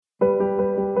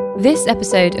This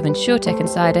episode of InsurTech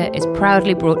Insider is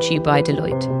proudly brought to you by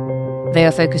Deloitte. They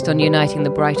are focused on uniting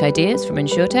the bright ideas from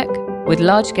InsurTech with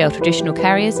large-scale traditional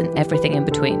carriers and everything in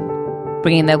between,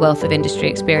 bringing their wealth of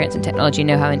industry experience and technology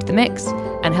know-how into the mix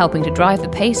and helping to drive the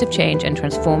pace of change and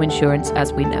transform insurance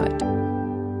as we know it.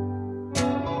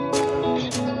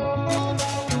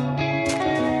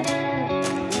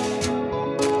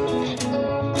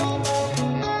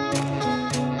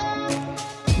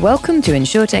 Welcome to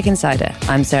InsurTech Insider.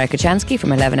 I'm Sarah Kocianski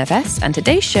from 11FS, and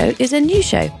today's show is a new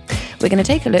show. We're going to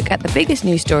take a look at the biggest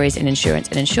news stories in insurance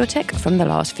and InsurTech from the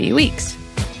last few weeks.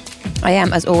 I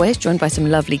am, as always, joined by some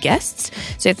lovely guests.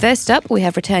 So first up, we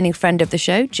have returning friend of the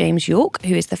show, James York,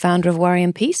 who is the founder of Worry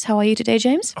and Peace. How are you today,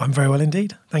 James? I'm very well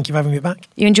indeed. Thank you for having me back.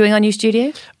 You enjoying our new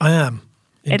studio? I am,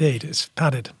 indeed. It's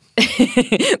padded.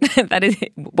 That is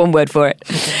one word for it.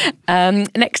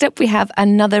 Next up, we have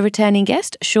another returning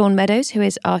guest, Sean Meadows, who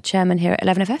is our chairman here at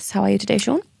 11FS. How are you today,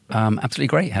 Sean? Absolutely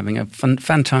great. Having a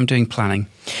fun time doing planning.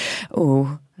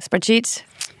 Oh, spreadsheets?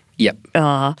 Yep.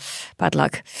 Bad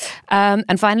luck.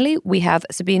 And finally, we have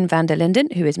Sabine van der Linden,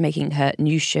 who is making her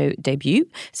new show debut.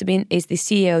 Sabine is the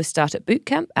CEO of Startup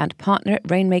Bootcamp and partner at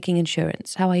Rainmaking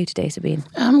Insurance. How are you today, Sabine?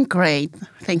 I'm great.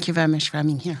 Thank you very much for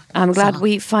having me here. I'm glad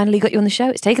we finally got you on the show.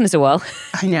 It's taken us a while.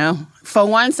 I know. For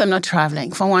once, I'm not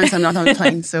traveling. For once, I'm not on a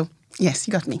plane. So, yes,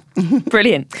 you got me.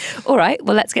 Brilliant. All right,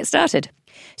 well, let's get started.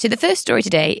 So the first story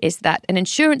today is that an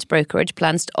insurance brokerage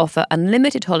plans to offer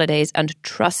unlimited holidays and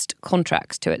trust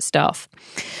contracts to its staff.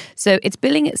 So it's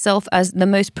billing itself as the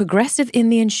most progressive in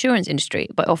the insurance industry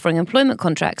by offering employment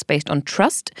contracts based on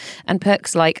trust and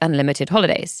perks like unlimited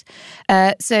holidays.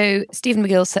 So Stephen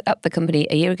McGill set up the company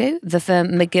a year ago. The firm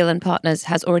McGill & Partners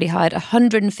has already hired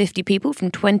 150 people from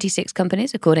 26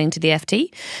 companies, according to the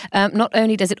FT. Not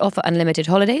only does it offer unlimited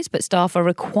holidays, but staff are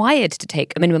required to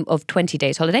take a minimum of 20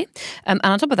 days holiday. And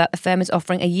on top of that, the firm is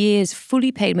offering a year's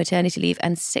fully paid maternity leave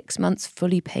and 6 months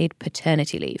fully paid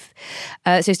paternity leave.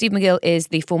 So Steve McGill is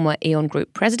the former Aon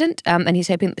Group president, and he's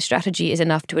hoping that the strategy is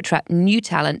enough to attract new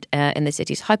talent in the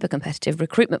city's hyper-competitive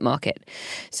recruitment market.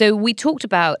 So we talked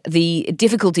about the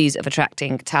difficulties of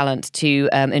attracting talent to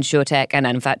InsurTech and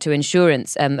in fact to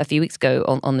insurance a few weeks ago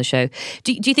on the show.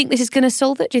 Do you think this is going to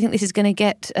solve it? Do you think this is going to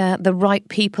get the right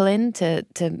people in to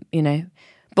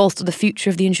bolster the future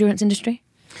of the insurance industry?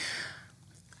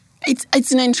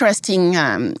 It's an interesting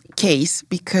case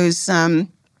because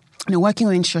working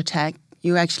with InsurTech,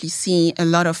 you actually see a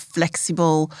lot of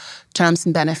flexible terms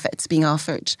and benefits being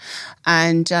offered.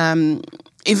 And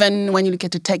even when you look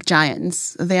at the tech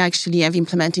giants, they actually have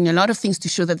implementing a lot of things to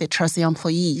show that they trust their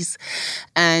employees.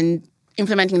 And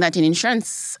implementing that in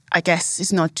insurance, I guess,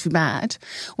 is not too bad.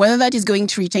 Whether that is going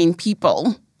to retain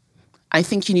people, I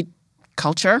think you need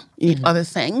culture, you need other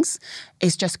things.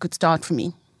 It's just a good start for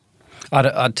me.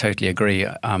 I'd totally agree.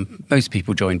 Most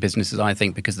people join businesses, I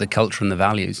think, because of the culture and the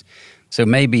values. So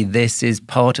maybe this is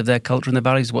part of their culture and the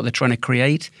values, what they're trying to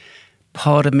create.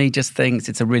 Part of me just thinks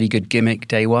it's a really good gimmick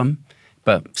day one,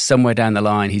 but somewhere down the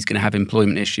line, he's going to have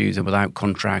employment issues, and without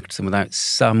contracts and without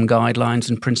some guidelines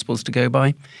and principles to go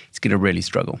by, he's going to really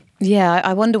struggle. Yeah,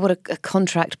 I wonder what a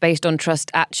contract based on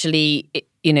trust actually,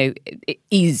 it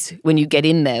is when you get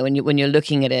in there, when you're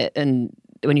looking at it, and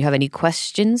when you have any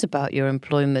questions about your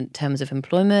employment, terms of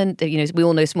employment. We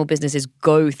all know small businesses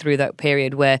go through that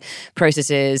period where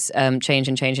processes change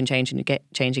and you get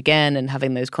change again, and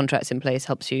having those contracts in place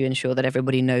helps you ensure that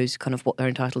everybody knows kind of what they're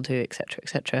entitled to, et cetera, et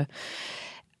cetera.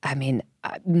 I mean,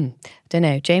 I don't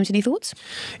know. James, any thoughts?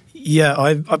 Yeah,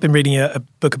 I've been reading a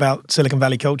book about Silicon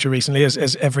Valley culture recently,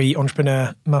 as every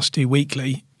entrepreneur must do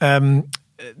weekly.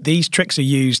 These tricks are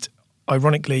used,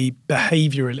 ironically,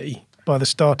 behaviourally, by the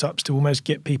startups to almost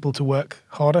get people to work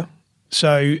harder.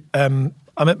 So I'm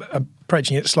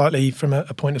approaching it slightly from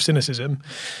a point of cynicism,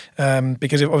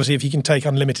 because obviously if you can take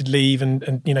unlimited leave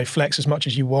and flex as much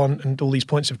as you want and all these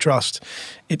points of trust,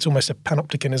 it's almost a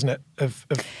panopticon, isn't it, of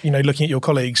looking at your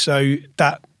colleagues. So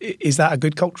is that a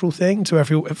good cultural thing for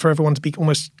everyone to be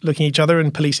almost looking at each other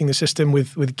and policing the system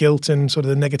with guilt and sort of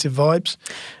the negative vibes?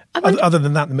 Other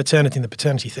than that, the maternity and the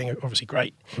paternity thing are obviously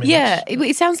great.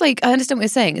 It sounds like, I understand what you're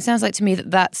saying. It sounds like to me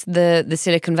that that's the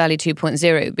Silicon Valley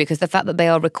 2.0, because the fact that they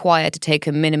are required to take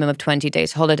a minimum of 20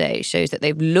 days holiday shows that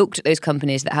they've looked at those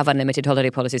companies that have unlimited holiday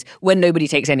policies when nobody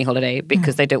takes any holiday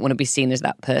because they don't want to be seen as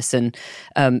that person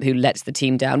who lets the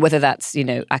team down. Whether that's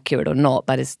accurate or not,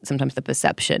 that is sometimes the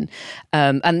perception.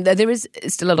 And there is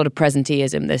still a lot of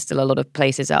presenteeism. There's still a lot of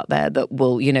places out there that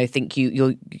will think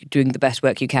you're doing the best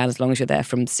work you can as long as you're there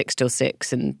from 6 till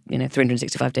 6 and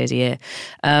 365 days a year.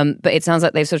 But it sounds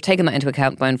like they've sort of taken that into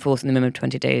account by enforcing the minimum of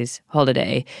 20 days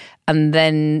holiday, and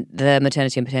then the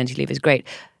maternity and paternity leave is great.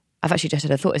 I've actually just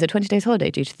had a thought. Is it 20 days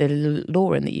holiday due to the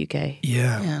law in the UK?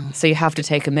 Yeah. So you have to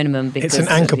take a minimum because it's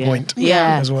an anchor point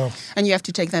as well. And you have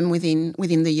to take them within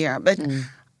the year. But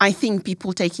I think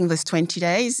people taking those 20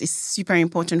 days is super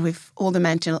important with all the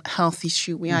mental health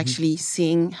issue we're actually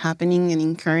seeing happening and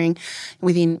incurring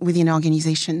within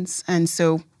organizations. And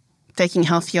so taking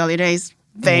healthy holidays,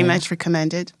 very much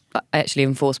recommended. I actually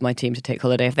enforce my team to take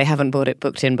holiday. If they haven't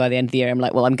booked in by the end of the year, I'm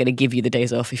like, well, I'm going to give you the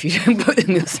days off if you don't book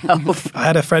them yourself. I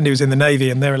had a friend who was in the Navy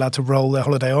and they're allowed to roll their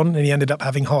holiday on, and he ended up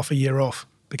having half a year off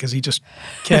because he just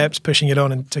kept pushing it on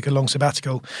and took a long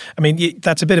sabbatical. I mean,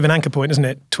 that's a bit of an anchor point, isn't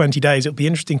it? 20 days. It'll be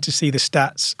interesting to see the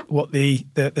stats, what the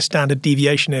standard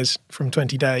deviation is from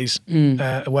 20 days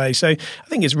away. So I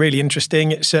think it's really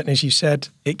interesting. It, certainly, as you said,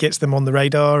 it gets them on the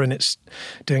radar and it's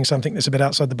doing something that's a bit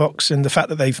outside the box. And the fact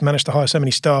that they've managed to hire so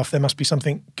many staff, there must be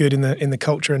something good in the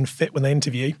culture and fit when they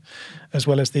interview, as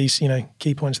well as these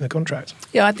key points in the contract.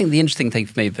 Yeah, I think the interesting thing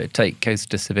for me that goes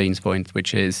to Savine's point,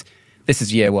 which is this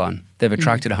is year one. They've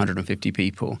attracted 150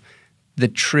 people. The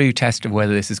true test of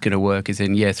whether this is going to work is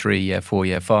in year 3, year 4,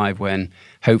 year 5, when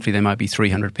hopefully there might be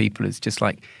 300 people. It's just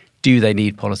like, do they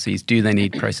need policies? Do they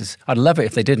need process? I'd love it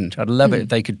if they didn't. I'd love it if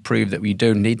they could prove that we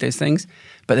don't need those things.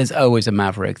 But there's always a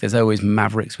maverick. There's always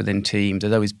mavericks within teams.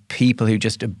 There's always people who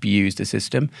just abuse the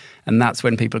system. And that's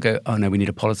when people go, oh no, we need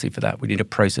a policy for that. We need a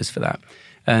process for that.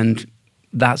 And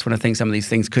that's when I think some of these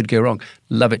things could go wrong.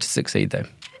 Love it to succeed though.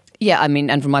 Yeah, I mean,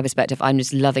 and from my perspective, I'm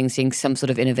just loving seeing some sort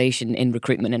of innovation in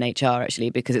recruitment and HR, actually,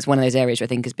 because it's one of those areas where I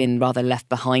think has been rather left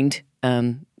behind,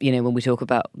 when we talk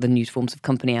about the new forms of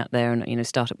company out there and,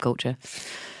 startup culture.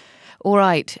 All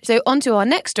right, so on to our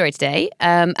next story today,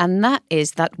 and that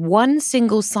is that one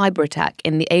single cyber attack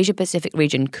in the Asia-Pacific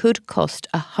region could cost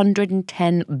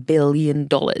 $110 billion.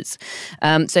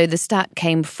 So the stat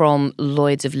came from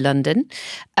Lloyd's of London.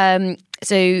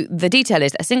 So the detail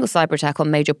is that a single cyber attack on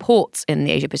major ports in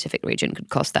the Asia-Pacific region could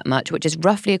cost that much, which is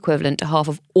roughly equivalent to half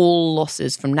of all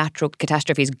losses from natural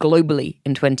catastrophes globally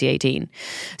in 2018.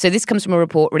 So this comes from a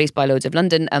report released by Lloyd's of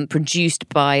London and produced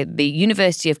by the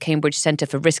University of Cambridge Centre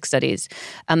for Risk Studies.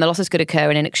 And the losses could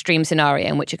occur in an extreme scenario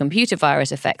in which a computer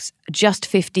virus affects just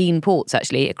 15 ports,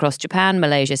 actually, across Japan,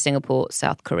 Malaysia, Singapore,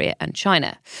 South Korea and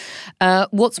China.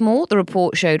 What's more, the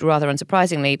report showed, rather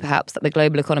unsurprisingly, perhaps, that the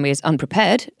global economy is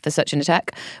unprepared for such an attack,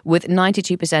 with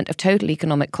 92% of total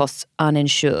economic costs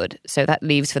uninsured. So that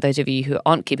leaves, for those of you who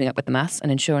aren't keeping up with the maths, an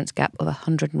insurance gap of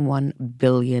 $101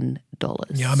 billion.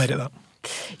 Yeah, I made it up.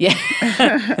 Yeah.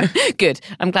 Good.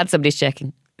 I'm glad somebody's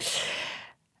checking.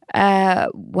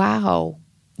 Wow.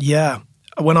 Yeah.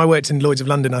 When I worked in Lloyd's of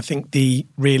London, I think the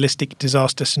realistic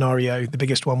disaster scenario, the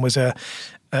biggest one was a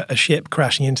ship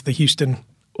crashing into the Houston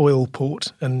oil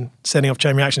port and setting off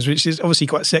chain reactions, which is obviously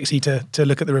quite sexy to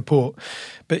look at the report.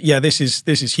 But yeah, this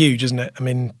is huge, isn't it? I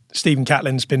mean, Stephen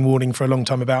Catlin's been warning for a long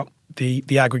time about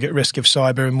the aggregate risk of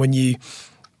cyber, and when you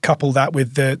couple that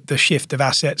with the shift of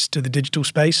assets to the digital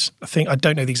space, I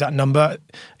don't know the exact number.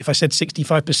 If I said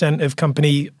 65% of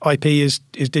company IP is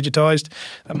digitized,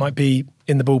 that might be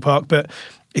in the ballpark, but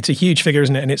it's a huge figure,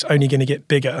 isn't it? And it's only going to get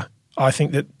bigger. I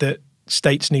think that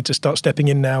states need to start stepping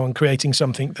in now and creating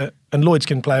something and Lloyd's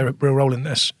can play a real role in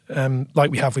this,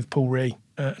 like we have with Paul Re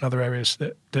and other areas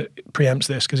that preempts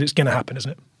this, because it's going to happen,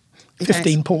 isn't it?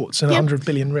 15 ports and 100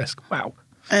 billion risk. Wow.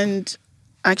 And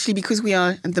actually, because we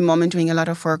are at the moment doing a lot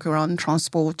of work around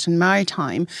transport and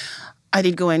maritime, I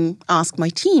did go and ask my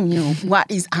team, what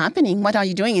is happening? What are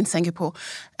you doing in Singapore?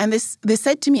 And they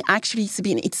said to me, actually,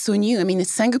 Sabine, it's so new. I mean,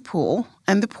 Singapore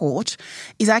and the port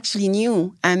is actually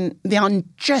new, and they are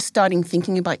just starting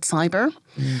thinking about cyber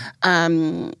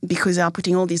because they are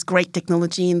putting all this great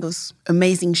technology in those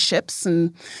amazing ships,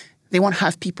 and they won't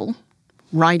have people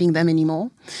riding them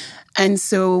anymore. And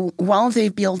so while they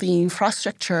build the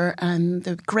infrastructure and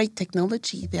the great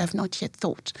technology, they have not yet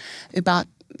thought about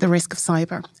the risk of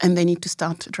cyber, and they need to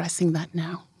start addressing that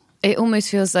now. It almost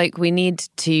feels like we need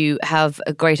to have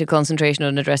a greater concentration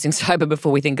on addressing cyber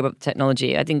before we think about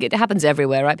technology. I think it happens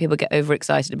everywhere, right? People get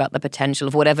overexcited about the potential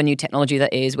of whatever new technology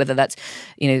that is, whether that's,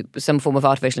 some form of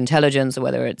artificial intelligence or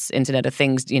whether it's Internet of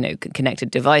Things, connected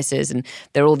devices. And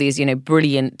there are all these,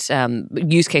 brilliant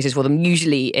use cases for them,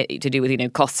 usually to do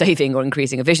with, cost saving or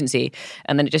increasing efficiency.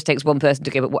 And then it just takes one person to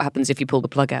go, but what happens if you pull the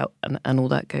plug out and all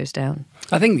that goes down?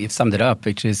 I think you've summed it up,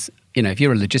 which is, if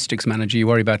you're a logistics manager, you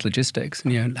worry about logistics.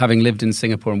 And, having lived in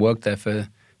Singapore and worked there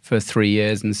for 3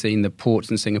 years and seen the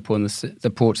ports in Singapore and the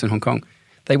ports in Hong Kong,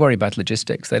 they worry about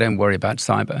logistics. They don't worry about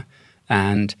cyber.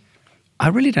 And I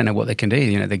really don't know what they can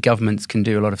do. The governments can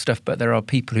do a lot of stuff, but there are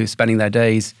people who are spending their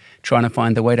days trying to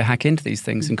find the way to hack into these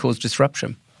things and cause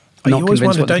disruption. You always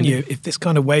wonder, don't you, if this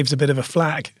kind of waves a bit of a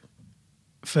flag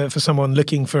for someone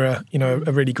looking for a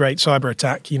really great cyber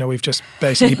attack. We've just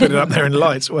basically put it up there in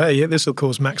lights. Well, hey, this will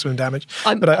cause maximum damage.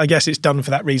 But I guess it's done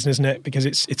for that reason, isn't it? Because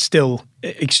it's still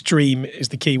extreme is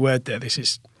the key word there.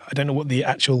 I don't know what the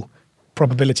actual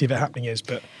probability of it happening is,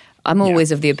 but I'm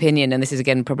always of the opinion, and this is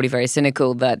again probably very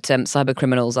cynical, that cyber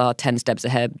criminals are 10 steps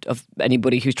ahead of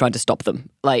anybody who's trying to stop them.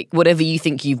 Like, whatever you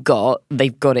think you've got,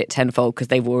 they've got it tenfold because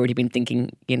they've already been thinking,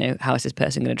 how is this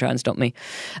person going to try and stop me?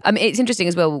 It's interesting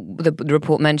as well, the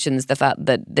report mentions the fact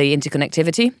that the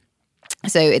interconnectivity.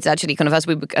 So it's actually kind of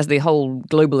as the whole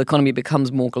global economy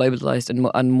becomes more globalized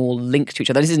and more linked to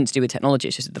each other. This isn't to do with technology.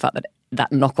 It's just the fact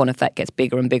that knock-on effect gets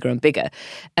bigger and bigger and bigger.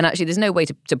 And actually, there's no way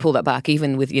to pull that back,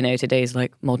 even with today's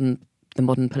like the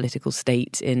modern political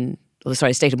state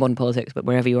state of modern politics, but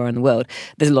wherever you are in the world,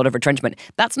 there's a lot of retrenchment.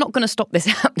 That's not going to stop this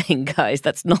happening, guys.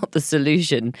 That's not the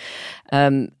solution.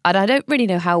 And I don't really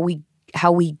know how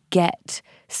we get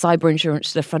cyber insurance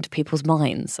to the front of people's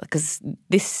minds, because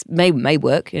this may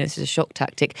work. This is a shock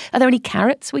tactic. Are there any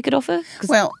carrots we could offer?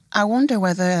 Well, I wonder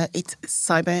whether it's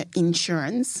cyber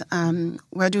insurance.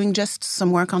 We're doing just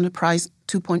some work on the Price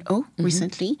 2.0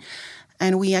 recently,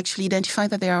 and we actually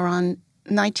identified that there are around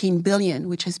 19 billion,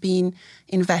 which has been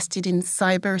invested in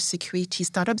cyber security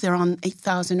startups. There are around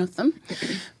 8,000 of them.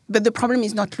 But the problem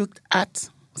is not looked at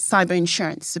cyber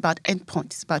insurance. It's about endpoint.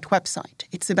 It's about website.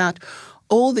 It's about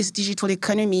all this digital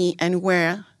economy and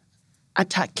where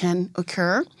attack can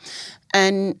occur.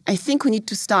 And I think we need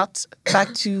to start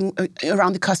back to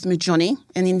around the customer journey.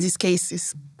 And in this case,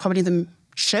 it's probably the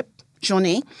ship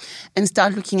journey, and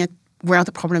start looking at where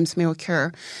the problems may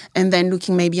occur. And then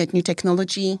looking maybe at new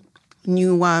technology,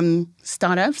 new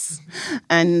startups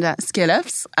and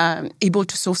scale-ups able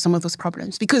to solve some of those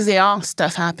problems. Because there are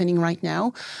stuff happening right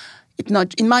now. It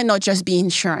might not just be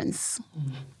insurance.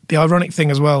 The ironic thing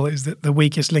as well is that the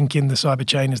weakest link in the cyber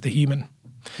chain is the human.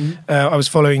 I was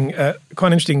following quite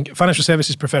an interesting financial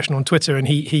services professional on Twitter, and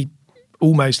he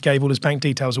almost gave all his bank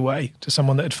details away to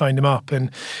someone that had phoned him up,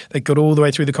 and they got all the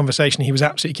way through the conversation. He was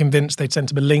absolutely convinced they'd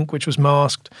sent him a link which was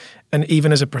masked, and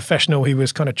even as a professional who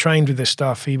was kind of trained with this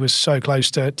stuff, he was so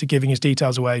close to giving his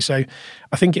details away. So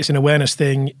I think it's an awareness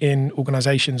thing in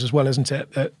organisations as well, isn't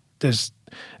it? That there's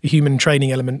a human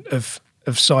training element of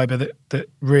cyber that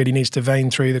really needs to vein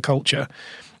through the culture.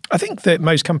 I think that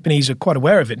most companies are quite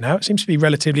aware of it now. It seems to be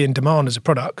relatively in demand as a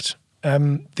product.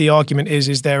 The argument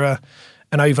is there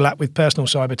an overlap with personal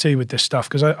cyber too with this stuff?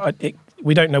 Because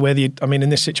we don't know in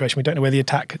this situation, we don't know where the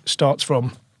attack starts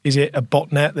from. Is it a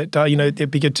botnet that, it'd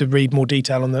be good to read more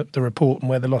detail on the report and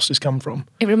where the losses come from.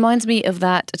 It reminds me of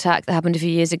that attack that happened a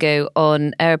few years ago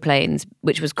on airplanes,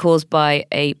 which was caused by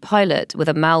a pilot with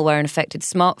a malware-infected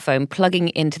smartphone plugging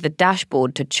into the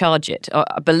dashboard to charge it.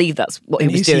 I believe that's what he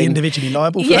was doing. Is he individually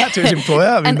liable for that to his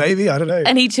employer? Maybe, I don't know.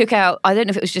 And he took out, I don't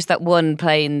know if it was just that one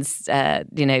plane's,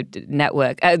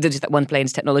 network, just that one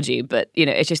plane's technology, but,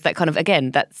 it's just that kind of,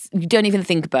 again, you don't even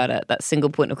think about it, that single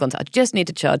point of contact. I just need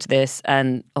to charge this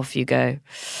and off you go.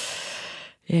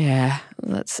 Yeah,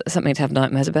 that's something to have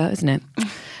nightmares about, isn't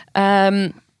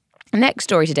it? Next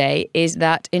story today is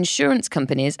that insurance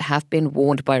companies have been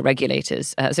warned by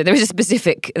regulators. So there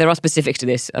are specifics to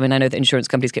this. I know that insurance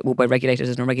companies get warned by regulators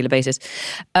on a regular basis.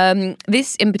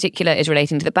 This in particular is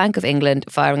relating to the Bank of England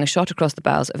firing a shot across the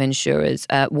bows of insurers,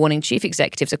 warning chief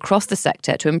executives across the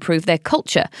sector to improve their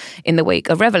culture in the wake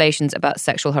of revelations about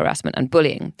sexual harassment and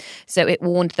bullying. So it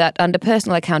warned that under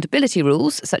personal accountability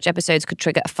rules, such episodes could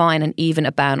trigger a fine and even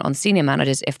a ban on senior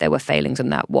managers if there were failings on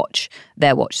their watch.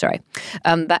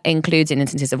 That includes in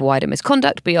instances of wider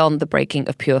misconduct beyond the breaking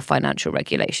of pure financial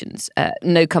regulations.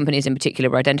 No companies in particular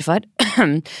were identified,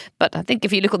 but I think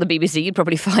if you look on the BBC, you'd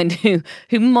probably find who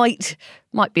might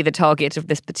be the target of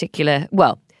this particular,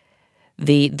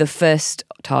 the first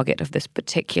target of this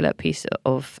particular piece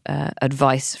of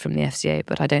advice from the FCA,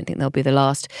 but I don't think they'll be the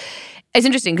last. It's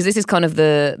interesting because this is kind of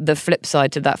the flip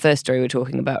side to that first story we were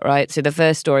talking about, right? So the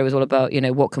first story was all about,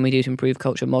 what can we do to improve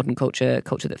culture, modern culture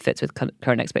that fits with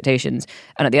current expectations.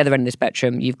 And at the other end of the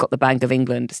spectrum, you've got the Bank of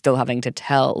England still having to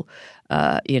tell,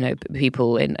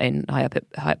 people in high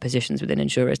up positions within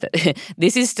insurers that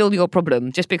this is still your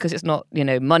problem. Just because it's not,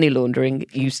 money laundering,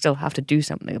 you still have to do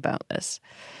something about this.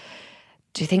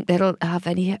 Do you think that'll have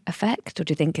any effect, or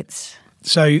do you think it's...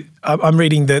 So I'm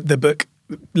reading the book,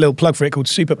 little plug for it, called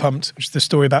Super Pumped, which is the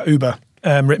story about Uber,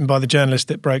 written by the journalist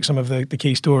that broke some of the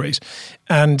key stories.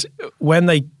 And when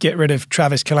they get rid of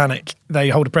Travis Kalanick, they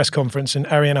hold a press conference, and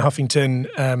Arianna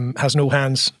Huffington has an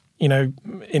all-hands,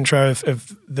 intro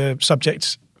of the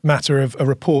subjects matter of a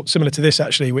report similar to this,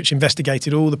 actually, which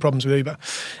investigated all the problems with Uber.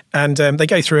 And they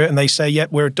go through it and they say,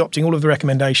 yep, we're adopting all of the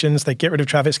recommendations. They get rid of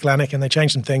Travis Kalanick and they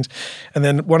change some things. And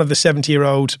then one of the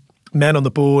 70-year-old men on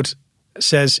the board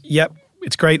says, yep,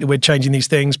 it's great that we're changing these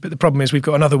things, but the problem is we've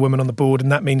got another woman on the board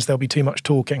and that means there'll be too much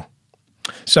talking.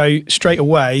 So straight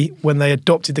away, when they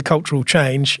adopted the cultural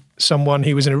change, someone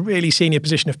who was in a really senior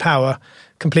position of power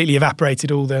completely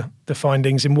evaporated all the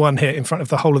findings in one hit in front of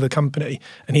the whole of the company,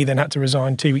 and he then had to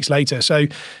resign 2 weeks later. So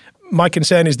my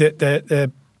concern is that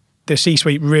the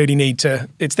C-suite really need to,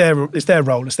 it's their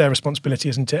role, it's their responsibility,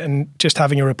 isn't it? And just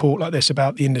having a report like this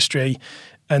about the industry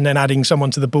and then adding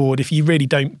someone to the board, if you really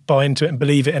don't buy into it and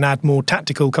believe it and add more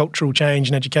tactical cultural change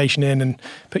and education in and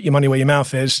put your money where your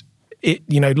mouth is, it,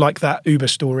 like that Uber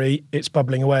story, it's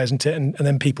bubbling away, isn't it? And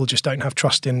then people just don't have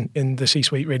trust in the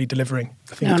C-suite really delivering.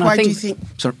 Do you think?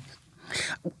 Sorry.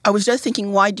 I was just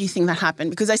thinking, why do you think that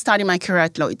happened? Because I started my career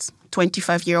at Lloyd's,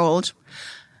 25-year-old.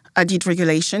 I did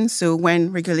regulation. So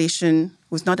when regulation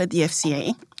was not at the FCA,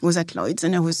 it was at Lloyd's,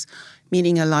 and I was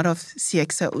meeting a lot of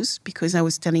CXOs because I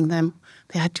was telling them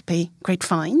they had to pay great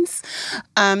fines.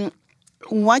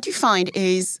 What you find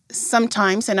is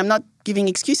sometimes, and I'm not giving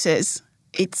excuses,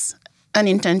 it's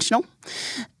unintentional.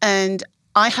 And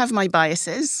I have my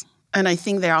biases, and I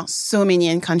think there are so many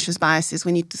unconscious biases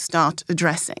we need to start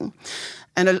addressing.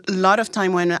 And a lot of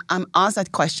time when I'm asked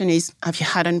that question is, have you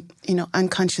had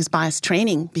unconscious bias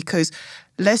training? Because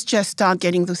let's just start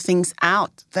getting those things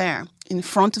out there in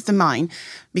front of the mind,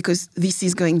 because this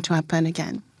is going to happen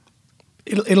again.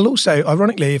 It'll also,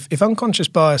 ironically, if unconscious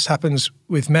bias happens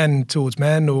with men towards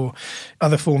men or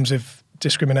other forms of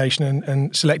discrimination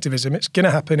and selectivism, it's going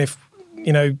to happen if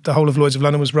the whole of Lloyd's of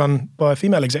London was run by a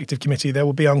female executive committee. There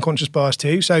will be unconscious bias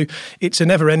too. So it's a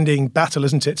never-ending battle,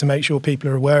 isn't it, to make sure people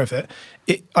are aware of it.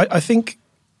 I think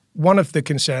one of the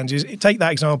concerns is, take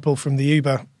that example from the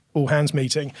Uber all-hands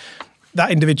meeting. That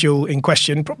individual in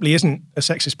question probably isn't a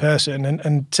sexist person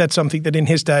and said something that in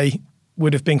his day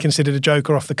would have been considered a joke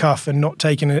or off the cuff and not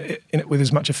taken it with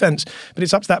as much offence. But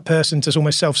it's up to that person to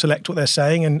almost self-select what they're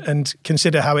saying and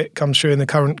consider how it comes through in the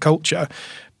current culture.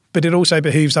 But it also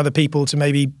behooves other people to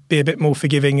maybe be a bit more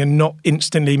forgiving and not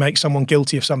instantly make someone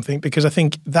guilty of something, because I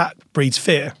think that breeds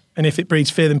fear. And if it breeds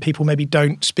fear, then people maybe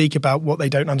don't speak about what they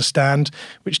don't understand,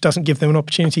 which doesn't give them an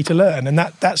opportunity to learn. And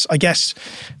that's, I guess,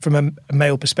 from a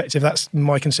male perspective, that's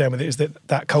my concern with it, is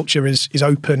that culture is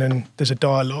open and there's a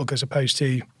dialogue as opposed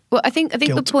to... Well, I think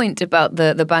guilt. The point about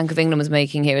the Bank of England was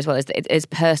making here as well is that it is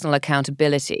personal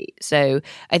accountability. So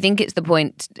I think it's the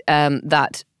point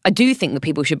that I do think that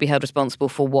people should be held responsible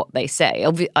for what they say.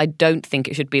 I don't think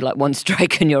it should be like one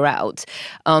strike and you're out.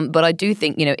 But I do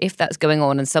think, if that's going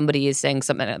on and somebody is saying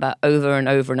something like that over and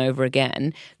over and over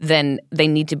again, then they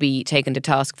need to be taken to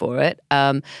task for it.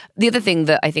 The other thing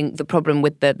that I think the problem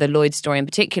with the Lloyd story in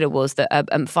particular was that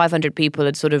 500 people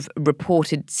had sort of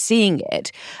reported seeing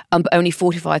it, but only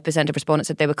 45% of respondents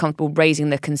said they were comfortable raising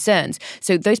their concerns.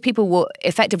 So those people were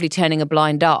effectively turning a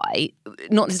blind eye,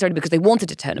 not necessarily because they wanted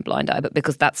to turn a blind eye, but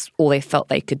because that's all they felt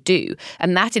they could do.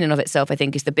 And that in and of itself, I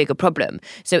think, is the bigger problem.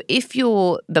 So if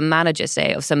you're the manager,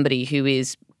 say, of somebody who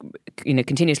is,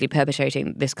 continuously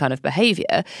perpetrating this kind of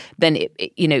behavior, then,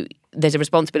 there's a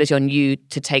responsibility on you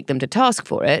to take them to task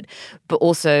for it. But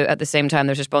also, at the same time,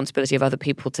 there's a responsibility of other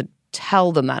people to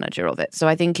tell the manager of it. So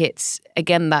I think it's,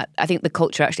 again, I think the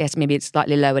culture actually has to maybe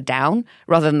slightly lower down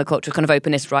rather than the culture of kind of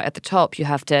openness right at the top. You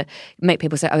have to make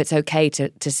people say, oh, it's okay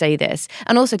to say this.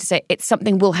 And also to say it's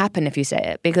something will happen if you say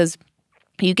it, because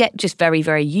you get just very,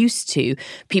 very used to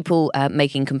people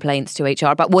making complaints to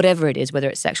HR about whatever it is, whether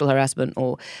it's sexual harassment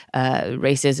or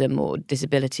racism or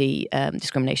disability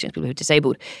discrimination, people who are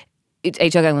disabled.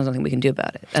 HR going, there's nothing we can do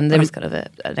about it. And there is kind of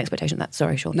an expectation of that.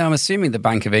 Sorry, Sean. No, I'm assuming the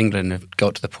Bank of England have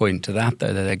got to the point to that,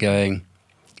 though, that they're going,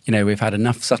 we've had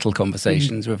enough subtle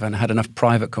conversations, we've had enough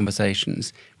private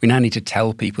conversations. We now need to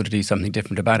tell people to do something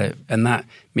different about it. And that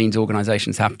means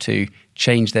organisations have to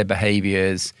change their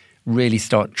behaviours, really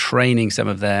start training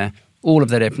all of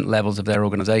their different levels of their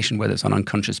organisation, whether it's on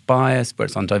unconscious bias, whether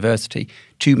it's on diversity,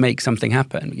 to make something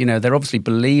happen. They're obviously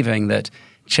believing that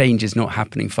change is not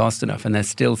happening fast enough, and they're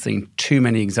still seeing too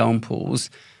many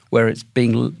examples where it's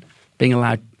being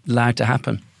allowed to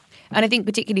happen. And I think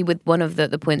particularly with one of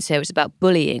the points here, it's about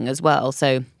bullying as well.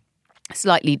 So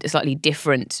slightly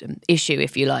different issue,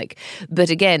 if you like. But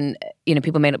again,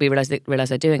 people may not realize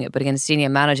they're doing it. But again, senior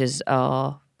managers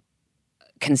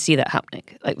can see that happening.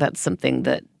 Like that's something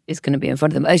that going to be in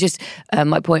front of them. It's just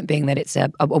my point being that it's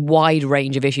a wide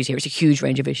range of issues here. It's a huge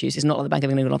range of issues. It's not like the Bank of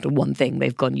England after one thing.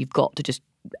 You've got to just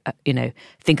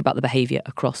think about the behaviour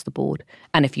across the board.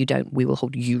 And if you don't, we will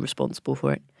hold you responsible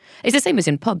for it. It's the same as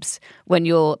in pubs. When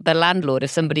you're the landlord,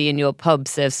 if somebody in your pub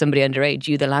serves somebody underage,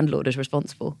 you, the landlord, is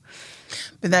responsible.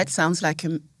 But that sounds like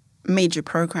a major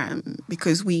program,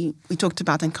 because we talked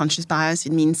about unconscious bias.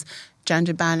 It means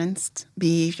gender balanced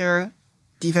behaviour,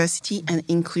 diversity and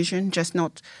inclusion, just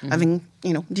not having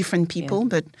different people,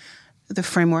 but the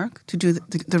framework to do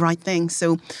the right thing.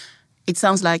 So it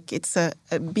sounds like it's a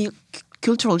big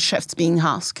cultural shift being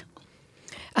asked.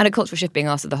 And a cultural shift being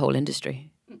asked of the whole industry.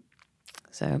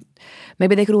 So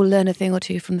maybe they could all learn a thing or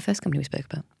two from the first company we spoke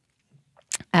about.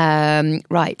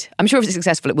 Right. I'm sure if it's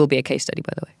successful, it will be a case study,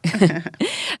 by the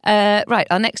way. Right.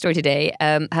 Our next story today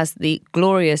has the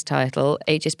glorious title,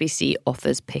 HSBC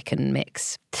offers pick and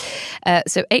mix.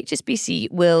 So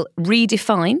HSBC will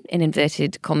redefine, in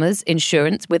inverted commas,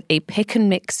 insurance with a pick and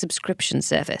mix subscription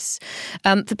service.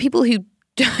 For people who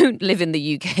don't live in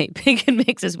the UK, pick and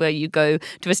mix is where you go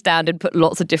to a stand and put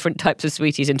lots of different types of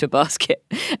sweeties into a basket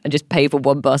and just pay for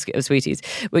one basket of sweeties,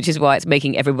 which is why it's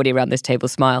making everybody around this table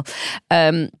smile.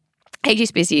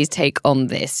 HSBC's take on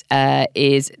this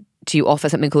is to offer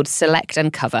something called Select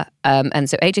and Cover. And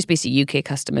so HSBC UK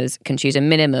customers can choose a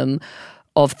minimum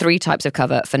of 3 types of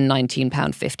cover for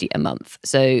 £19.50 a month.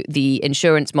 So the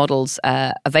insurance models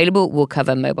available will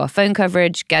cover mobile phone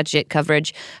coverage, gadget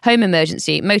coverage, home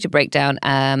emergency, motor breakdown,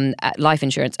 life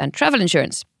insurance and travel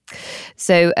insurance.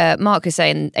 So Mark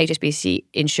Hussain, HSBC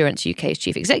Insurance UK's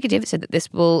chief executive, said that this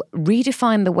will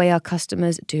redefine the way our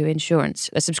customers do insurance.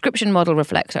 The subscription model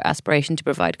reflects our aspiration to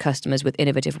provide customers with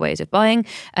innovative ways of buying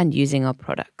and using our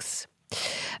products.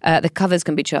 The covers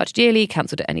can be charged yearly,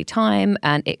 cancelled at any time,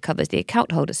 and it covers the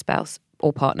account holder's spouse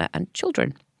or partner and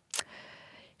children.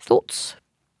 Thoughts?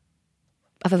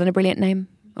 Other than a brilliant name,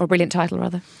 or a brilliant title,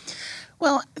 rather?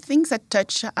 Well, things that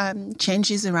touch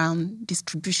changes around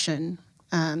distribution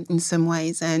in some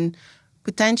ways, and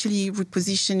potentially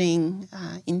repositioning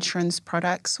insurance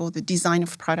products or the design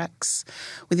of products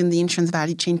within the insurance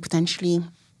value chain potentially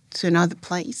to another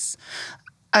place.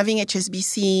 Having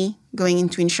HSBC going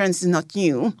into insurance is not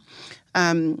new.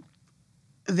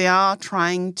 They are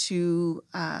trying to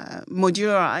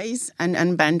modularize and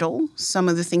unbundle some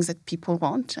of the things that people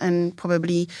want, and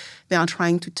probably they are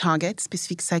trying to target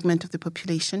specific segment of the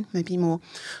population, maybe more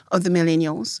of the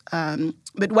millennials.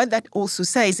 But what that also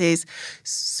says is,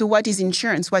 so what is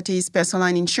insurance? What is personal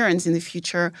line insurance in the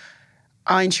future?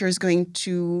 Are insurers going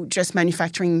to just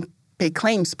manufacturing pay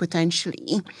claims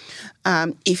potentially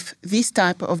if this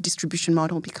type of distribution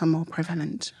model become more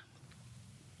prevalent?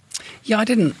 Yeah,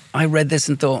 I read this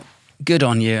and thought, good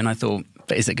on you. And I thought,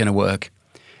 but is it going to work?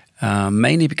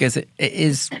 Mainly because it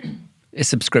is a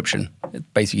subscription.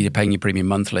 Basically, you're paying your premium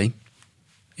monthly,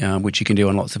 which you can do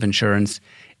on lots of insurance.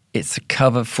 It's a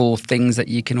cover for things that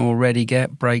you can already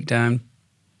get, breakdown,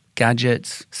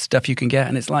 gadgets, stuff you can get.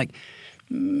 And it's like,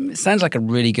 it sounds like a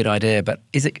really good idea, but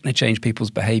is it going to change people's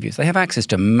behaviours? They have access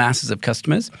to masses of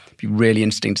customers. It'd be really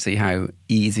interesting to see how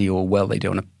easy or well they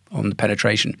do on the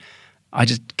penetration. I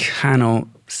just cannot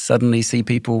suddenly see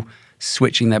people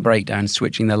switching their breakdown,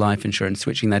 switching their life insurance,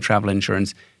 switching their travel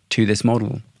insurance to this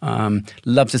model.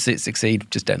 Love to see it succeed,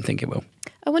 just don't think it will.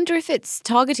 I wonder if it's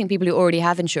targeting people who already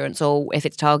have insurance, or if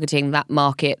it's targeting that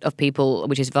market of people,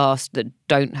 which is vast, that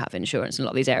don't have insurance in a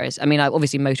lot of these areas. I mean,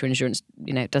 obviously motor insurance,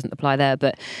 doesn't apply there,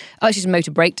 but it's just motor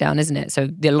breakdown, isn't it? So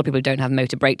there are a lot of people who don't have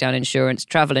motor breakdown insurance,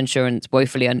 travel insurance,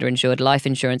 woefully underinsured, life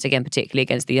insurance, again, particularly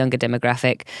against the younger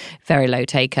demographic, very low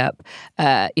take up,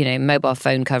 mobile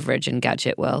phone coverage and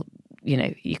gadget, well,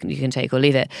 you can take or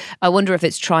leave it. I wonder if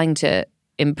it's trying to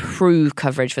improve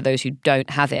coverage for those who don't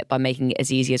have it by making it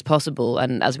as easy as possible.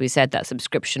 And as we said, that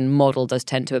subscription model does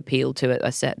tend to appeal to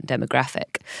a certain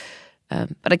demographic.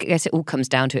 But I guess it all comes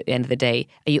down to, at the end of the day,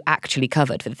 are you actually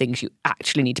covered for the things you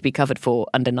actually need to be covered for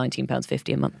under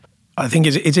 £19.50 a month? I think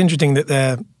it's interesting that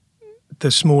they're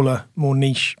the smaller, more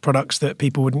niche products that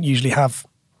people wouldn't usually have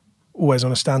always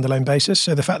on a standalone basis.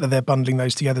 So the fact that they're bundling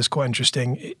those together is quite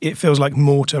interesting. It feels like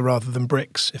mortar rather than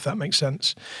bricks, if that makes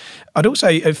sense. I'd also,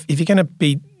 if you're going to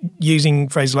be using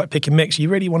phrases like pick and mix, you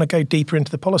really want to go deeper into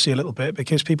the policy a little bit,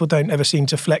 because people don't ever seem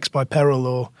to flex by peril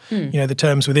or, the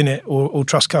terms within it, or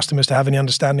trust customers to have any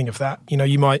understanding of that.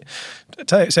 You might,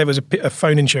 say it was a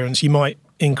phone insurance, you might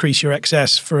increase your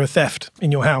excess for a theft in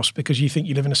your house because you think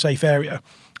you live in a safe area.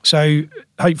 So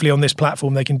hopefully on this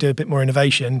platform they can do a bit more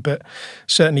innovation, but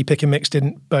certainly Pick and Mix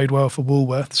didn't bode well for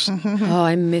Woolworths. Oh,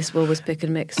 I miss Woolworths Pick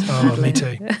and Mix. Oh, me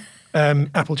too.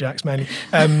 Apple Jacks mainly.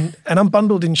 And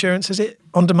unbundled insurance, is it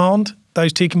on demand?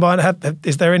 Those two combined,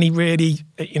 is there any really,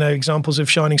 examples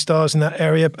of shining stars in that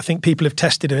area? I think people have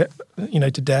tested it,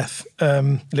 to death,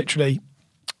 literally.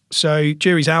 So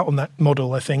jury's out on that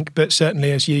model, I think. But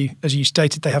certainly, as you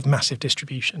stated, they have massive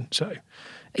distribution. So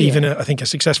even I think a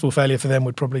successful failure for them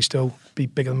would probably still be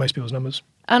bigger than most people's numbers.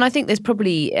 And I think there's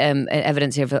probably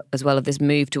evidence here as well of this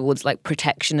move towards like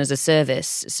protection as a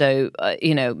service. So,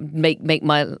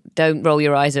 don't roll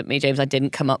your eyes at me, James. I didn't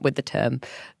come up with the term.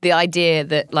 The idea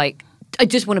that like, I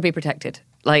just want to be protected.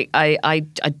 Like I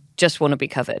just want to be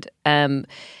covered.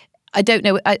 I don't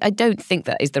know. I don't think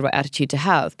that is the right attitude to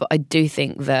have, but I do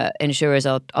think that insurers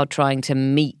are trying to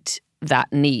meet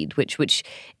that need, which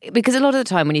because a lot of the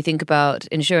time when you think about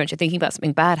insurance, you're thinking about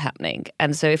something bad happening.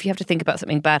 And so if you have to think about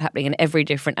something bad happening in every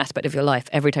different aspect of your life,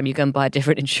 every time you go and buy a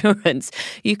different insurance,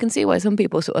 you can see why some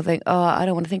people sort of think, oh, I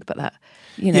don't want to think about that.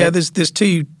 Yeah, there's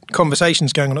two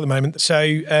conversations going on at the moment.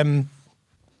 So,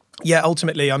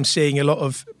 ultimately I'm seeing a lot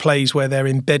of plays where they're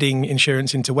embedding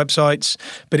insurance into websites,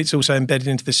 but it's also embedded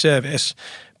into the service.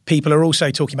 People are also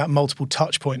talking about multiple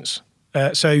touch points.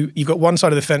 So you've got one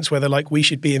side of the fence where they're like, we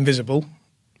should be invisible.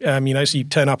 So you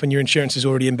turn up and your insurance is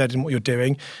already embedded in what you're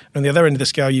doing. And on the other end of the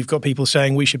scale, you've got people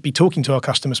saying we should be talking to our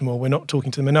customers more. We're not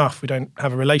talking to them enough. We don't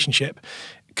have a relationship.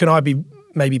 Can I be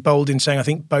maybe bold in saying I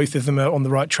think both of them are on the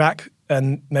right track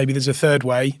and maybe there's a third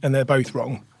way and they're both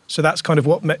wrong? So that's kind of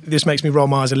what this makes me roll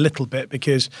my eyes a little bit,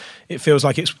 because it feels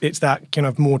like it's that kind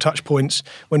of more touch points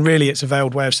when really it's a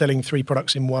veiled way of selling three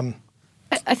products in one.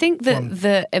 I think that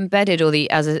the embedded or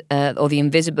the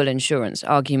invisible insurance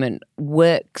argument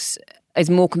is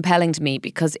more compelling to me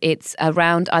because it's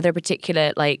around either a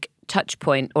particular like touch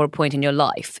point or a point in your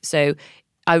life. So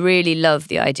I really love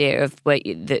the idea of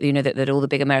that all the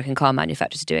big American car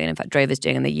manufacturers are doing, and in fact Drover's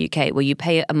doing in the UK, where you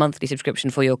pay a monthly subscription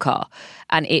for your car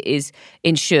and it is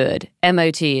insured,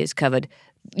 MOT is covered,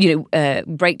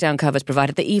 breakdown covers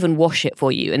provided. They even wash it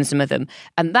for you in some of them.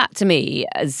 And that to me,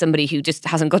 as somebody who just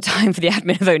hasn't got time for the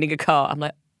admin of owning a car, I'm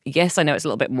like, yes, I know it's a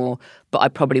little bit more, but I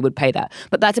probably would pay that.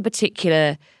 But that's a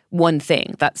particular one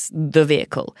thing. That's the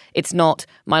vehicle. It's not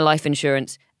my life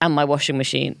insurance and my washing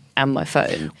machine and my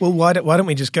phone. Well, why don't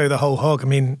we just go the whole hog? I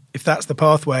mean, if that's the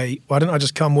pathway, why don't I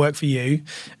just come work for you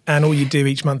and all you do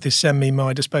each month is send me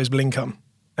my disposable income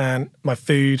and my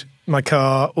food, my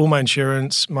car, all my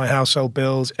insurance, my household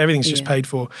bills, everything's just paid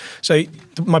for. So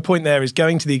my point there is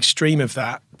going to the extreme of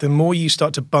that, the more you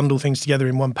start to bundle things together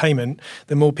in one payment,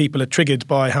 the more people are triggered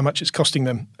by how much it's costing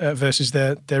them versus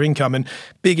their income. And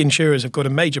big insurers have got a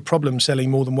major problem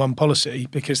selling more than one policy,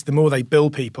 because the more they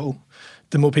bill people,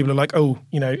 the more people are like,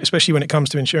 especially when it comes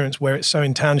to insurance where it's so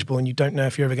intangible and you don't know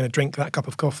if you're ever going to drink that cup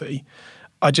of coffee.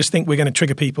 I just think we're going to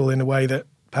trigger people in a way that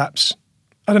perhaps,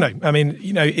 I don't know. I mean,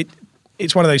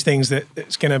 it's one of those things that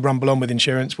it's going to rumble on with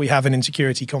insurance. We have an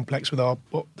insecurity complex with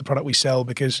the product we sell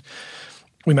because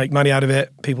we make money out of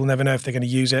it. People never know if they're going to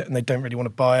use it and they don't really want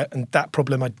to buy it. And that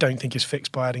problem I don't think is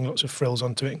fixed by adding lots of frills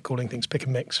onto it and calling things pick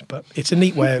and mix. But it's a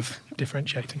neat way of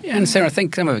differentiating. Yeah, and Sarah, I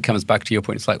think some of it comes back to your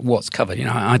point. It's like what's covered.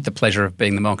 I had the pleasure of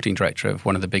being the marketing director of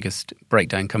one of the biggest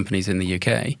breakdown companies in the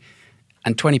UK.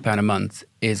 And £20 a month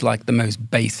is like the most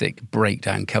basic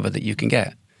breakdown cover that you can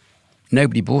get.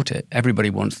 Nobody bought it. Everybody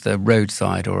wants the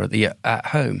roadside or the at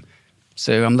home.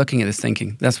 So I'm looking at this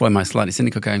thinking, that's why my slightly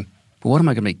cynical going, but what am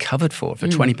I going to be covered for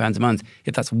 £20 a month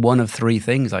if that's one of three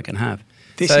things I can have?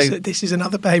 This is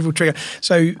another behavioural trigger.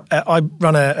 So I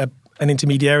run an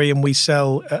intermediary and we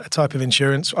sell a type of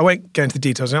insurance. I won't go into the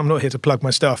details. I'm not here to plug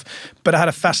my stuff. But I had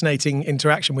a fascinating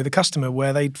interaction with a customer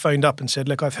where they'd phoned up and said,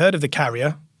 look, I've heard of the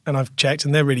carrier and I've checked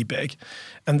and they're really big.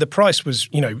 And the price was,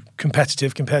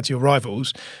 competitive compared to your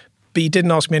rivals, but you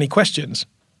didn't ask me any questions.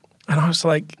 And I was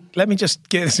like, let me just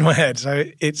get this in my head. So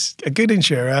it's a good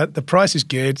insurer, the price is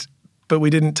good, but we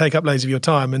didn't take up loads of your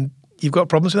time. And you've got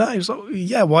problems with that? He was like,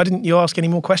 yeah, why didn't you ask any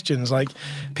more questions? Like,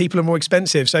 people are more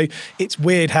expensive. So it's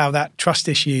weird how that trust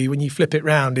issue, when you flip it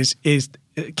round, is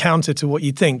counter to what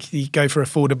you'd think. You go for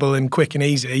affordable and quick and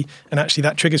easy, and actually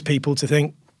that triggers people to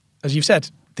think, as you've said,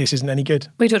 this isn't any good.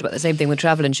 We talked about the same thing with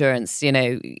travel insurance,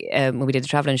 when we did the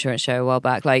travel insurance show a while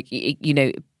back. Like,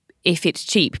 if it's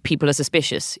cheap, people are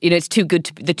suspicious. It's too good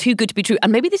to be true.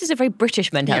 And maybe this is a very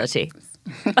British mentality.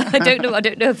 Yeah. I don't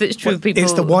know if it's true. People.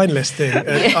 It's the wine list thing.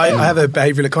 I have a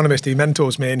behavioural economist who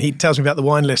mentors me, and he tells me about the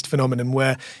wine list phenomenon,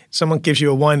 where someone gives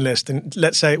you a wine list, and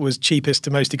let's say it was cheapest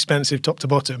to most expensive, top to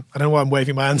bottom. I don't know why I'm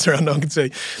waving my hands around, no one can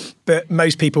see. But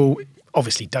most people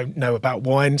obviously don't know about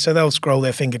wine, so they'll scroll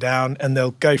their finger down and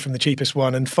they'll go from the cheapest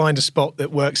one and find a spot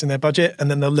that works in their budget, and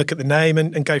then they'll look at the name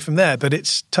and go from there. But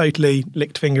it's totally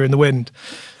licked finger in the wind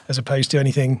as opposed to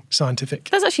anything scientific.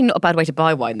 That's actually not a bad way to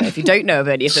buy wine, though, if you don't know of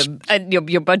any of them and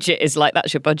your budget is like,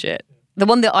 that's your budget. The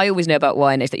one that I always know about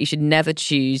wine is that you should never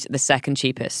choose the second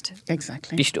cheapest.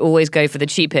 Exactly. You should always go for the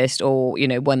cheapest or,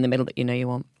 one in the middle that you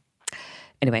want.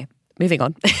 Anyway, moving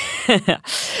on.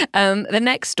 The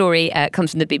next story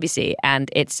comes from the BBC, and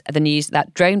it's the news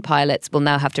that drone pilots will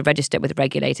now have to register with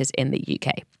regulators in the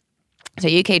UK. So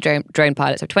UK drone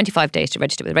pilots have 25 days to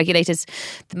register with regulators.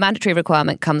 The mandatory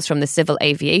requirement comes from the Civil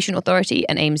Aviation Authority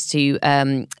and aims to,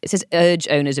 it says urge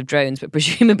owners of drones, but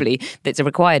presumably that's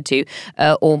required to,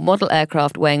 or model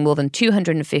aircraft weighing more than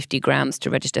 250 grams to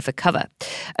register for cover.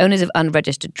 Owners of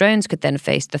unregistered drones could then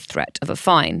face the threat of a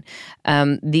fine.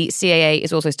 The CAA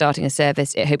is also starting a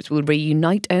service it hopes will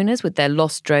reunite owners with their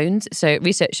lost drones. So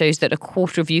research shows that a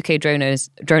quarter of UK drone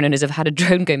owners have had a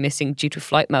drone go missing due to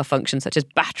flight malfunctions such as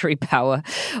battery power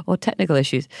or technical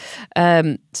issues.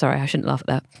 Sorry, I shouldn't laugh at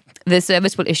that. The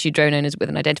service will issue drone owners with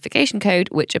an identification code,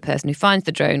 which a person who finds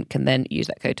the drone can then use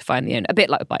that code to find the owner, a bit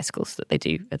like with bicycles that they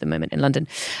do at the moment in London.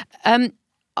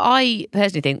 I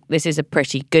personally think this is a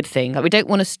pretty good thing. Like, we don't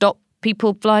want to stop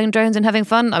people flying drones and having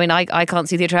fun. I mean, I can't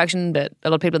see the attraction, but a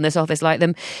lot of people in this office like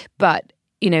them. But,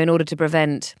 in order to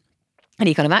prevent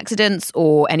any kind of accidents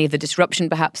or any of the disruption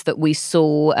perhaps that we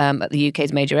saw at the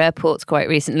UK's major airports quite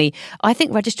recently, I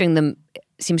think registering them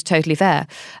seems totally fair.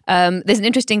 There's an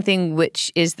interesting thing,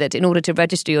 which is that in order to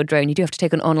register your drone, you do have to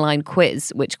take an online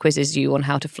quiz, which quizzes you on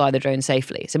how to fly the drone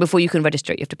safely. So before you can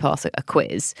register it, you have to pass a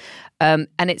quiz. And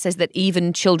it says that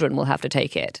even children will have to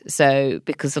take it. So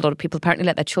because a lot of people apparently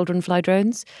let their children fly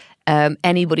drones,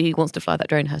 anybody who wants to fly that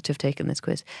drone has to have taken this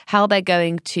quiz. How they're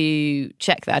going to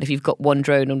check that if you've got one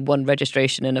drone and one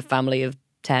registration in a family of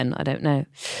 10, I don't know.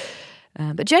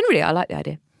 But generally, I like the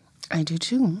idea. I do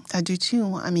too.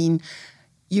 I mean,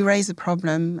 you raise a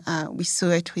problem. We saw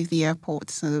it with the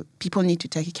airports. So people need to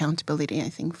take accountability, I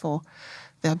think, for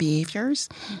their behaviors.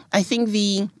 I think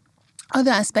the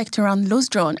other aspect around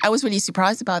lost drone, I was really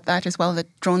surprised about that as well, that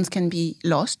drones can be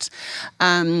lost.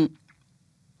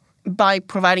 By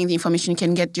providing the information, you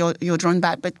can get your drone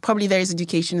back. But probably there is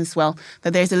education as well,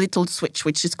 that there's a little switch,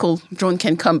 which is called drone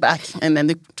can come back, and then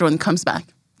the drone comes back.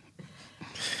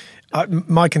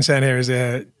 My concern here is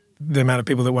the amount of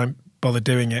people that won't bother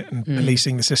doing it and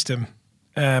policing the system.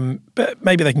 But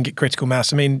maybe they can get critical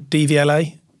mass. I mean,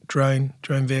 DVLA, drone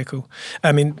vehicle.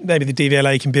 I mean, maybe the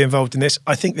DVLA can be involved in this.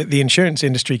 I think that the insurance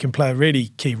industry can play a really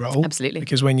key role. Absolutely.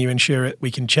 Because when you insure it, we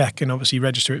can check and obviously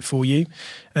register it for you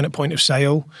and at point of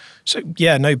sale. So,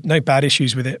 yeah, no bad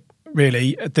issues with it,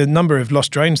 really. The number of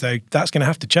lost drones, though, that's going to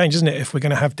have to change, isn't it, if we're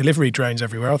going to have delivery drones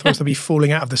everywhere? Otherwise, they'll be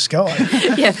falling out of the sky.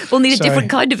 Yeah, we'll need a different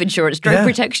kind of insurance, drone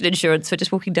protection insurance for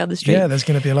just walking down the street. Yeah, there's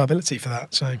going to be a liability for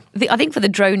that. So I think for the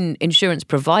drone insurance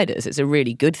providers, it's a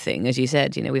really good thing. As you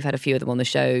said, we've had a few of them on the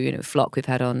show. Flock we've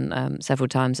had on several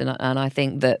times, and I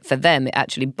think that for them, it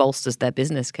actually bolsters their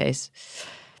business case.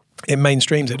 It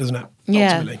mainstreams it, doesn't it?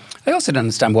 Yeah. Ultimately. I also don't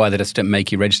understand why they just don't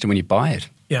make you register when you buy it.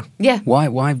 Yeah.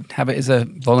 Why have it as a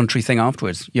voluntary thing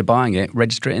afterwards? You're buying it,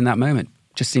 register it in that moment.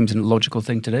 Just seems a logical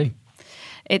thing to do.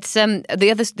 It's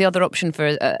the other option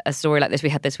for a story like this we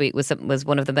had this week was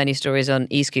one of the many stories on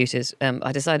e-scooters.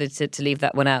 I decided to leave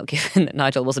that one out, given that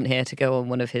Nigel wasn't here to go on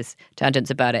one of his tangents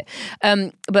about it.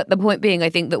 But the point being, I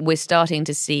think that we're starting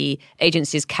to see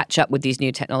agencies catch up with these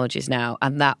new technologies now,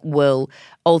 and that will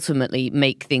ultimately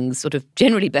make things sort of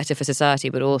generally better for society,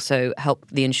 but also help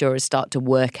the insurers start to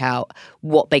work out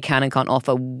what they can and can't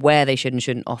offer, where they should and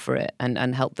shouldn't offer it,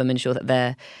 and help them ensure that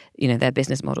their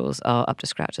business models are up to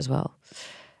scratch as well.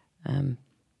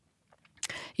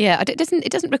 It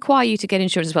doesn't require you to get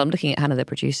insurance as well. I'm looking at Hannah, the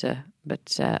producer,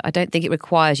 but I don't think it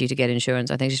requires you to get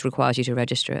insurance. I think it just requires you to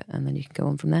register it, and then you can go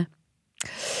on from there.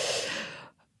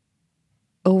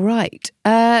 All right.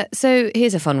 So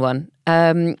here's a fun one.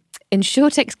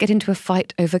 Insurtechs get into a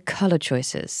fight over colour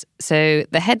choices. So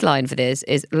the headline for this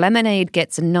is Lemonade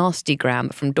gets a nasty gram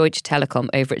from Deutsche Telekom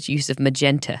over its use of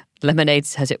magenta. Lemonade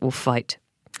says it will fight.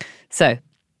 So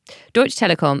Deutsche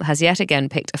Telekom has yet again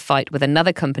picked a fight with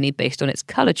another company based on its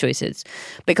colour choices.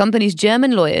 The company's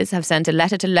German lawyers have sent a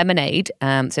letter to Lemonade,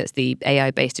 so it's the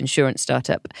AI-based insurance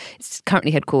startup. It's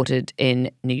currently headquartered in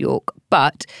New York,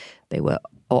 but they are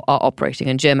operating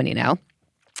in Germany now.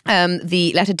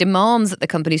 The letter demands that the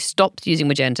company stops using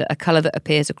magenta, a colour that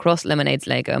appears across Lemonade's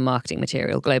logo and marketing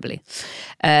material globally.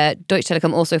 Deutsche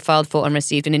Telekom also filed for and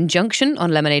received an injunction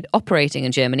on Lemonade operating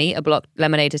in Germany, a block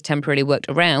Lemonade has temporarily worked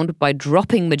around by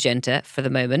dropping magenta for the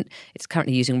moment. It's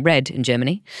currently using red in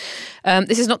Germany.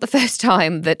 This is not the first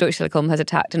time that Deutsche Telekom has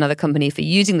attacked another company for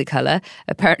using the colour.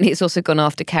 Apparently, it's also gone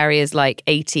after carriers like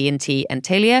AT&T and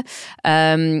Telia.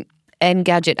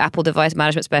 Engadget, Apple device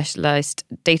management specialist,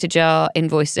 DataJar,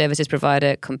 invoice services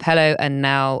provider, Compello,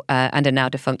 and a now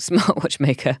defunct smartwatch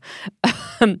maker.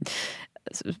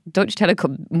 Deutsche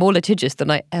Telekom, more litigious than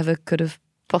I ever could have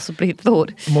possibly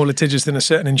thought. More litigious than a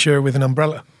certain insurer with an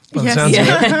umbrella, by the Yes. sounds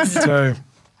Yes. of it. So,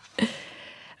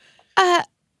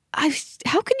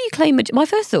 How can you claim... My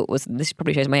first thought was, this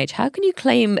probably shows my age, how can you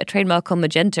claim a trademark on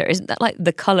magenta? Isn't that like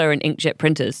the colour in inkjet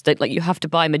printers? That, like, you have to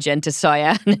buy magenta,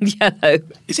 cyan and yellow.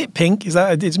 is it pink? Is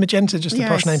magenta just a posh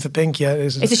Yes. name for pink? Yeah, it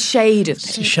is. It's a shade of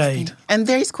It's a shade. And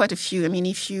there is quite a few. I mean,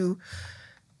 if you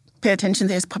pay attention,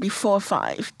 there's probably 4 or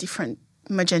 5 different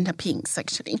magenta pinks,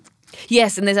 actually.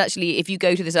 Yes, and there's actually, if you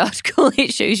go to this article,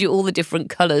 it shows you all the different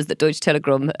colours that Deutsche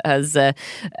Telekom has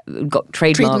got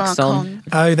trademarks Trademark on.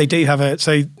 Oh, they do have a...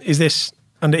 So is this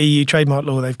under EU trademark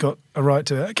law? They've got a right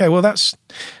to it. Okay, well, that's...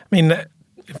 I mean,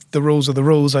 if the rules are the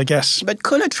rules, I guess. But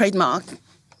colour trademark,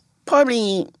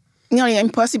 probably nearly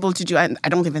impossible to do. And I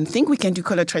don't even think we can do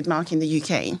colour trademark in the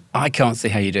UK. I can't see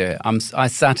how you do it. I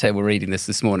sat here, we're reading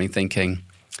this morning thinking,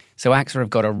 so AXA have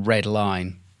got a red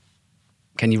line.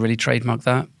 Can you really trademark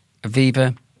that?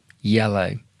 Aviva,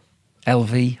 yellow.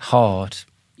 LV, hard.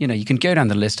 You know, you can go down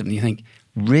the list of them and you think,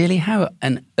 really, how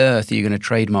on earth are you going to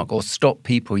trademark or stop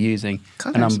people using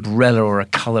an Colours. umbrella or a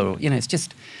colour? You know, it's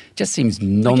just seems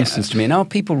nonsense to me. And are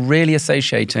people really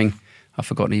associating, I've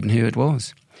forgotten even who it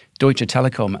was, Deutsche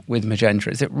Telekom with magenta?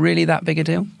 Is it really that big a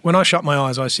deal? When I shut my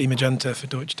eyes, I see magenta for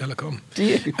Deutsche Telekom. Do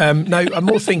you? No, I'm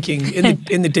more thinking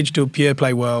in the digital pure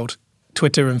play world,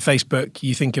 Twitter and Facebook,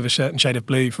 you think of a certain shade of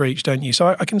blue for each, don't you?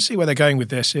 So I can see where they're going with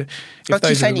this, if those are the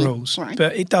Tiffany, rules. right.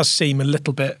 But it does seem a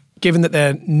little bit, given that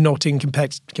they're not in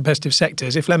competitive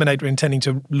sectors, if Lemonade were intending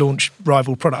to launch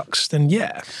rival products, then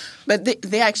yeah. But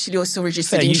they actually also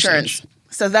registered Fair insurance. usage.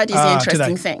 So that is the Do they?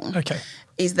 interesting thing. Okay.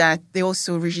 Is that they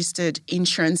also registered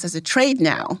insurance as a trade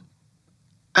now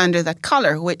under that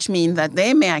colour, which means that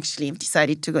they may actually have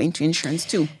decided to go into insurance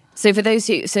too. So for those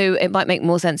who... So it might make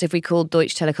more sense if we called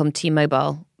Deutsche Telekom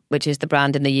T-Mobile, which is the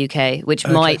brand in the UK, which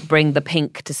might bring the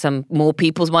pink to some more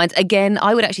people's minds. Again,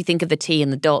 I would actually think of the T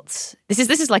and the dots. This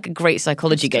is like a great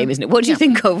psychology game, isn't it? What do you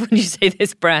think of when you say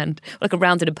this brand? Like a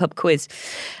round in a pub quiz.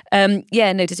 To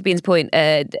Sabine's point,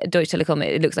 Deutsche Telekom,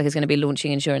 it looks like it's going to be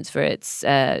launching insurance for its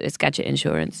gadget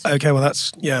insurance. Okay, well,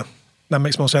 that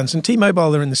makes more sense. And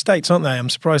T-Mobile are in the States, aren't they? I'm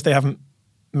surprised they haven't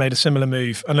made a similar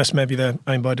move, unless maybe they're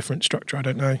owned by a different structure. I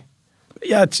don't know. But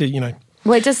yeah,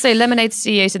 Well, it does say Lemonade's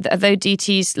CEO said that although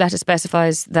DT's letter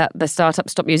specifies that the startup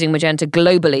stopped using magenta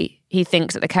globally, he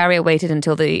thinks that the carrier waited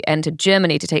until they entered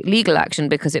Germany to take legal action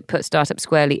because it put startups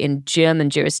squarely in German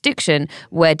jurisdiction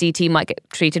where DT might get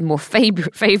treated more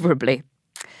favourably.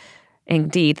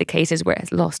 Indeed, the cases where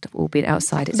it's lost have all been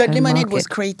outside its But own Lemonade market. was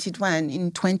created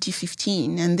in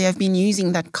 2015, and they have been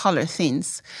using that colour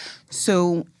since.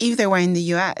 So if they were in the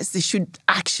US, they should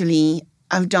actually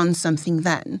have done something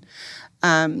then,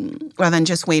 rather than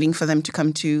just waiting for them to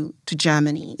come to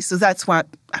Germany. So that's what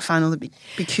I found a little bit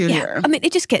peculiar. Yeah, I mean,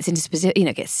 it just gets into specific,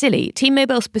 it gets silly.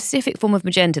 T-Mobile's specific form of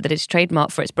magenta that is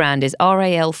trademarked for its brand is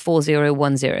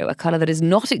RAL4010, a colour that is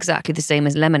not exactly the same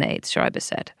as Lemonade's, Schreiber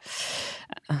said.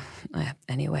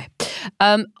 Anyway,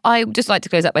 I would just like to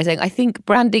close up by saying I think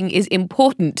branding is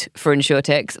important for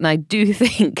insurtechs, and I do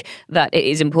think that it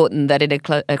is important that in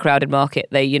a crowded market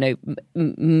they,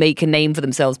 make a name for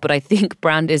themselves. But I think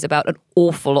brand is about an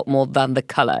awful lot more than the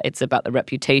colour. It's about the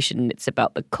reputation. It's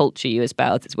about the culture you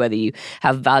espouse. It's whether you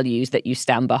have values that you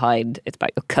stand behind. It's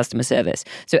about your customer service.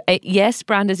 So yes,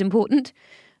 brand is important.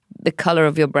 The colour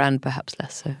of your brand, perhaps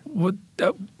less so. What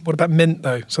about Mint,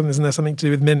 though? Isn't there something to do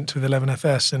with Mint with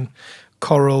 11FS and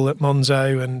Coral at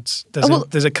Monzo, and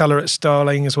there's a colour at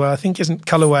Starling as well? I think isn't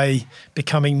colourway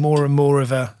becoming more and more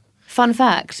of a... Fun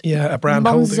fact. Yeah, a brand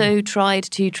Monzo holding. tried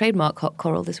to trademark hot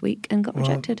coral this week and got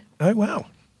rejected. Oh, wow.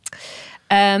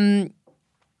 I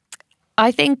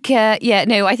think that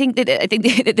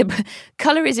the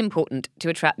colour is important to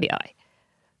attract the eye.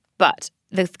 But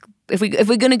if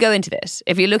we're going to go into this,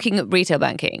 if you're looking at retail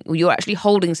banking, you're actually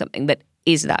holding something that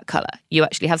is that colour. You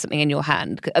actually have something in your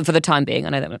hand for the time being. I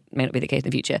know that may not be the case in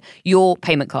the future. Your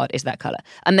payment card is that colour.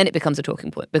 And then it becomes a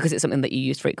talking point because it's something that you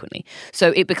use frequently.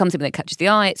 So it becomes something that catches the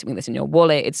eye. It's something that's in your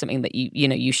wallet. It's something that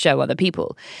you show other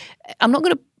people. I'm not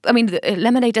going to I mean,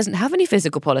 Lemonade doesn't have any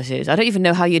physical policies. I don't even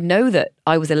know how you'd know that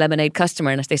I was a Lemonade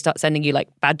customer unless they start sending you like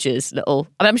badges,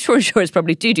 I'm sure insurers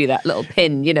probably do that, little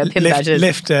pin, pin badges.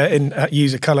 Lyft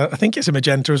use a colour, I think it's a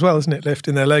magenta as well, isn't it? Lyft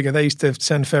in their logo. They used to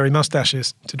send fairy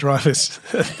mustaches to drivers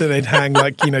that they'd hang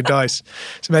like, dice.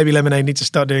 So maybe Lemonade needs to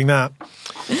start doing that.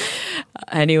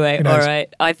 Anyway, all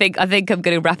right. I think I'm going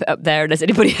to wrap it up there unless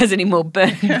anybody has any more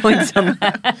burning points on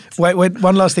that. Wait,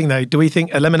 one last thing though. Do we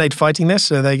think Lemonade fighting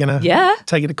this? Are they going to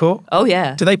take it to court? Oh,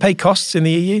 yeah. Do they pay costs in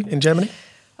the EU, in Germany?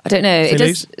 I don't know. It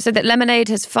does so that Lemonade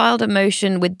has filed a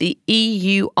motion with the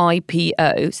EU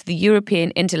IPO, so the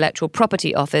European Intellectual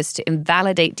Property Office, to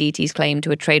invalidate DT's claim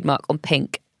to a trademark on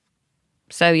pink.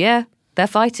 So, yeah, they're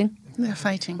fighting. They're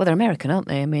fighting. Well, they're American, aren't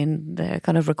they? I mean, they're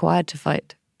kind of required to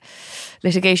fight.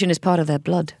 Litigation is part of their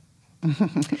blood.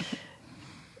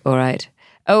 All right.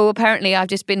 Oh, apparently I've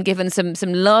just been given some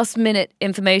last-minute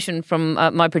information from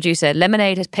my producer.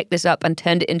 Lemonade has picked this up and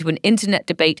turned it into an internet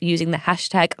debate using the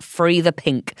hashtag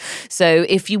 #FreeThePink. So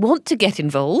if you want to get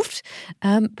involved,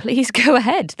 please go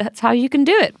ahead. That's how you can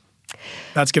do it.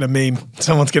 That's going to meme.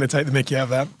 Someone's going to take the mickey out of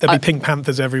that. There'll be pink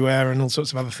panthers everywhere and all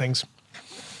sorts of other things.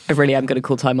 I really am going to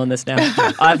call time on this now.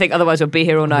 I think otherwise we'll be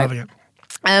here all night. Loving it.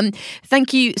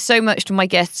 Thank you so much to my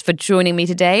guests for joining me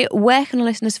today. Where can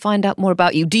listeners find out more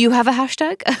about you? Do you have a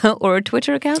hashtag or a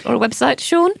Twitter account or a website,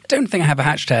 Sean? I don't think I have a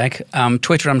hashtag.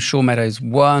 Twitter, I'm Sean Meadows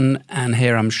 1, and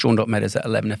here I'm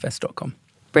Sean.Meadows@11fs.com.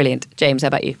 Brilliant. James, how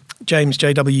about you? James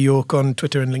J.W. York on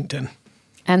Twitter and LinkedIn.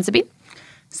 And Sabine?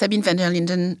 Sabine van der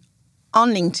Linden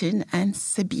on LinkedIn and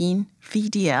Sabine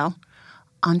VDL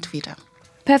on Twitter.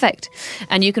 Perfect.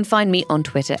 And you can find me on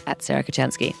Twitter @Sarah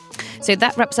Kocianski. So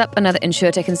that wraps up another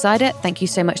InsurTech Insider. Thank you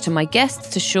so much to my guests,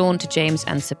 to Sean, to James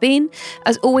and Sabine.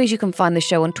 As always, you can find the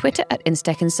show on Twitter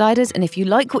 @InsurTech Insiders. And if you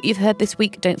like what you've heard this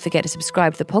week, don't forget to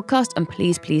subscribe to the podcast and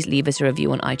please leave us a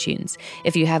review on iTunes.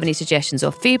 If you have any suggestions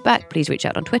or feedback, please reach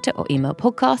out on Twitter or email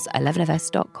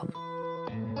podcasts@11fs.com.